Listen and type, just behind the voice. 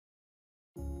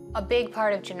A big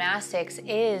part of gymnastics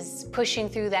is pushing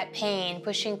through that pain,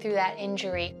 pushing through that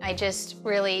injury. I just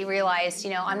really realized,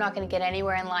 I'm not going to get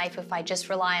anywhere in life if I just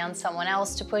rely on someone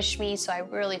else to push me, so I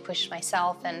really pushed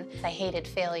myself, and I hated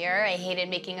failure. I hated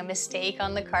making a mistake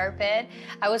on the carpet.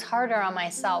 I was harder on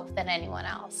myself than anyone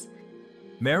else.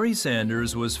 Mary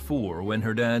Sanders was 4 when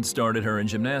her dad started her in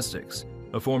gymnastics.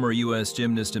 A former U.S.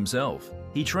 gymnast himself,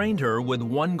 he trained her with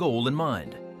one goal in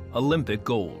mind: Olympic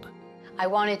gold. I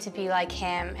wanted to be like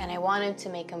him, and I wanted to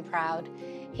make him proud.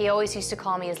 He always used to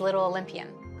call me his little Olympian.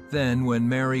 Then, when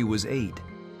Mary was 8,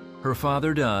 her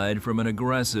father died from an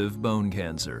aggressive bone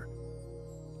cancer.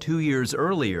 2 years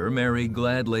earlier, Mary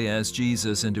gladly asked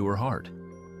Jesus into her heart.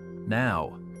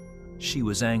 Now, she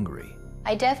was angry.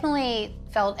 I definitely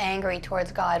felt angry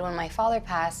towards God when my father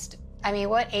passed. I mean,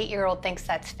 what 8-year-old thinks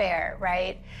that's fair,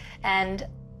 right? And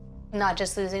not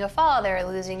just losing a father,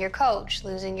 losing your coach,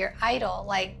 losing your idol,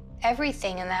 like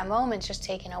everything in that moment's just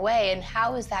taken away. And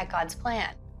how is that God's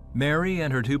plan? Mary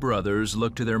and her 2 brothers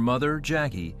looked to their mother,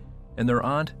 Jackie, and their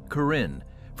aunt, Corinne,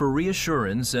 for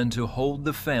reassurance and to hold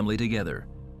the family together.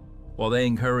 While they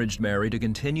encouraged Mary to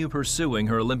continue pursuing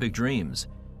her Olympic dreams,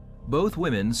 both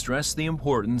women stressed the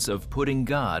importance of putting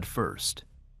God first.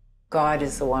 God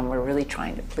is the one we're really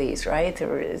trying to please, right? The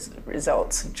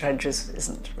results and judges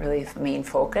isn't really the main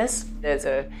focus. As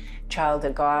a child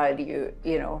of God, you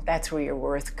know, that's where your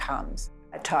worth comes.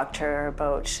 I talked to her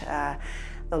about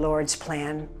the Lord's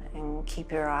plan and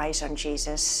keep your eyes on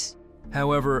Jesus.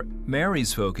 However,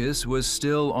 Mary's focus was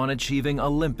still on achieving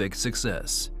Olympic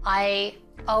success. I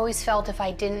always felt if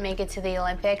I didn't make it to the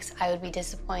Olympics, I would be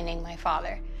disappointing my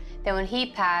father. Then when he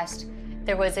passed,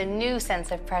 there was a new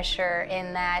sense of pressure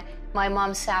in that my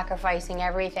mom's sacrificing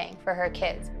everything for her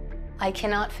kids. I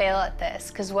cannot fail at this,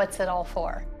 because what's it all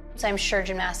for? So I'm sure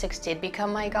gymnastics did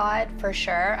become my God, for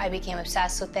sure. I became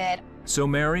obsessed with it. So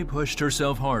Mary pushed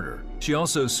herself harder. She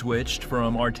also switched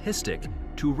from artistic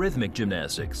to rhythmic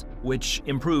gymnastics, which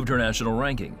improved her national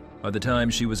ranking. By the time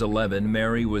she was 11,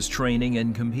 Mary was training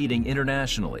and competing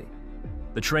internationally.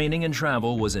 The training and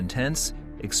travel was intense,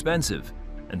 expensive,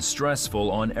 and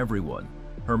stressful on everyone.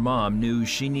 Her mom knew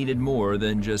she needed more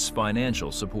than just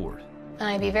financial support. And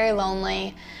I'd be very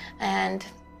lonely, and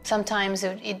sometimes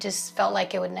it just felt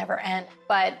like it would never end.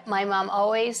 But my mom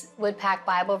always would pack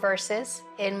Bible verses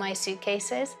in my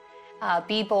suitcases.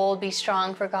 Be bold, be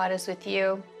strong, for God is with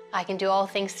you. I can do all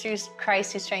things through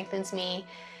Christ who strengthens me.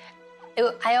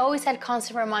 I always had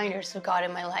constant reminders of God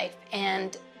in my life,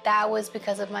 and that was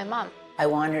because of my mom. I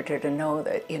wanted her to know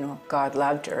that, God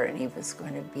loved her and he was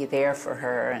going to be there for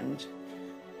her and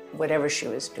whatever she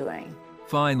was doing.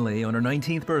 Finally, on her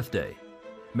 19th birthday,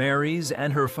 Mary's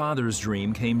and her father's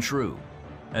dream came true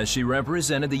as she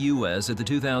represented the U.S. at the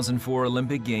 2004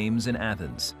 Olympic Games in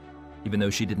Athens. Even though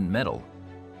she didn't medal,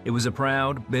 it was a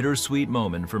proud, bittersweet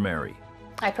moment for Mary.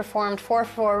 I performed 4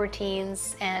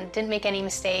 routines and didn't make any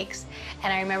mistakes.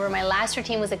 And I remember my last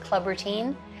routine was a club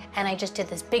routine, and I just did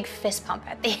this big fist pump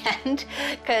at the end,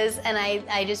 and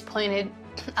I just pointed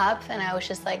up, and I was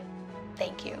just like,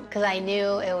 thank you, because I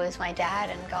knew it was my dad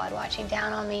and God watching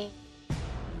down on me.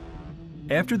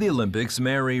 After the Olympics,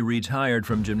 Mary retired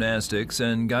from gymnastics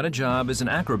and got a job as an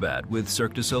acrobat with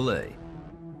Cirque du Soleil.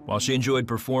 While she enjoyed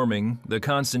performing, the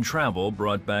constant travel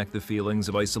brought back the feelings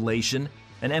of isolation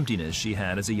and emptiness she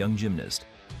had as a young gymnast.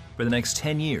 For the next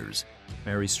 10 years,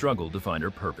 Mary struggled to find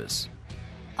her purpose.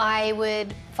 I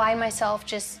would find myself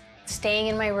just staying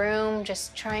in my room,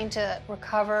 just trying to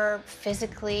recover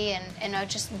physically and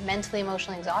just mentally,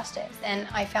 emotionally exhausted. And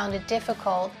I found it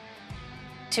difficult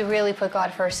to really put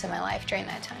God first in my life during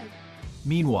that time.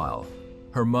 Meanwhile,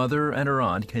 her mother and her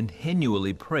aunt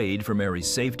continually prayed for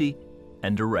Mary's safety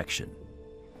and direction.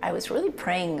 I was really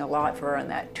praying a lot for her on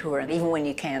that tour. And even when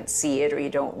you can't see it or you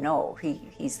don't know,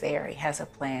 he's there, he has a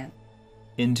plan.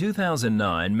 In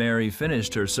 2009, Mary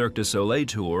finished her Cirque du Soleil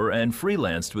tour and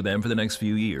freelanced with them for the next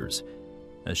few years.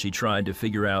 As she tried to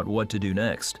figure out what to do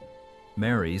next,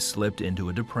 Mary slipped into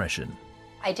a depression.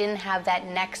 I didn't have that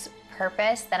next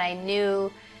purpose that I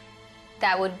knew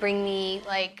that would bring me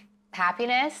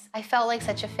happiness. I felt like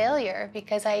such a failure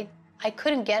because I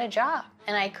couldn't get a job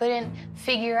and I couldn't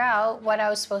figure out what I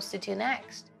was supposed to do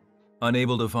next.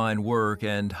 Unable to find work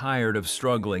and tired of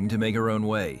struggling to make her own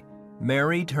way,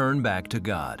 Mary turned back to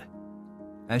God.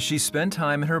 As she spent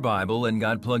time in her Bible and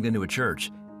got plugged into a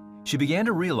church, she began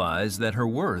to realize that her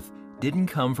worth didn't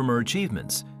come from her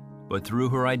achievements, but through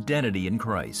her identity in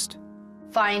Christ.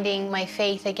 Finding my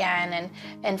faith again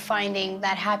and finding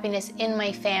that happiness in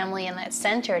my family and that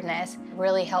centeredness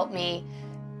really helped me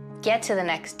get to the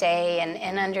next day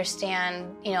and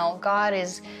understand, God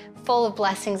is full of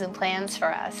blessings and plans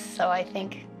for us. So I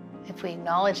think if we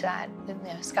acknowledge that,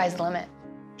 sky's the limit.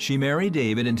 She married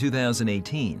David in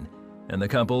 2018, and the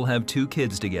couple have 2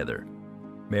 kids together.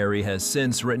 Mary has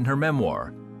since written her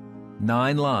memoir,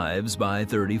 9 Lives by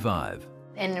 35.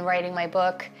 In writing my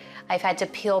book, I've had to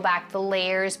peel back the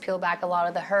layers, peel back a lot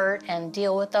of the hurt and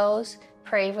deal with those,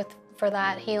 pray for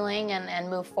that healing and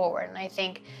move forward. And I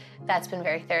think that's been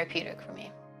very therapeutic for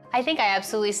me. I think I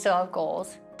absolutely still have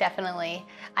goals, definitely.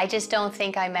 I just don't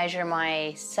think I measure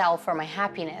myself or my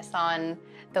happiness on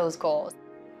those goals.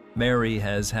 Mary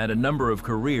has had a number of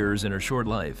careers in her short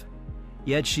life,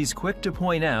 yet she's quick to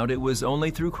point out it was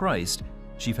only through Christ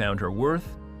she found her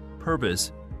worth,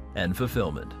 purpose, and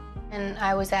fulfillment. And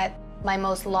I was at my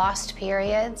most lost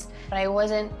periods, but I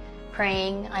wasn't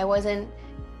praying, I wasn't,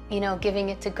 giving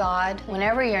it to God.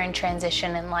 Whenever you're in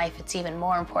transition in life, it's even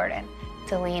more important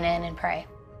to lean in and pray.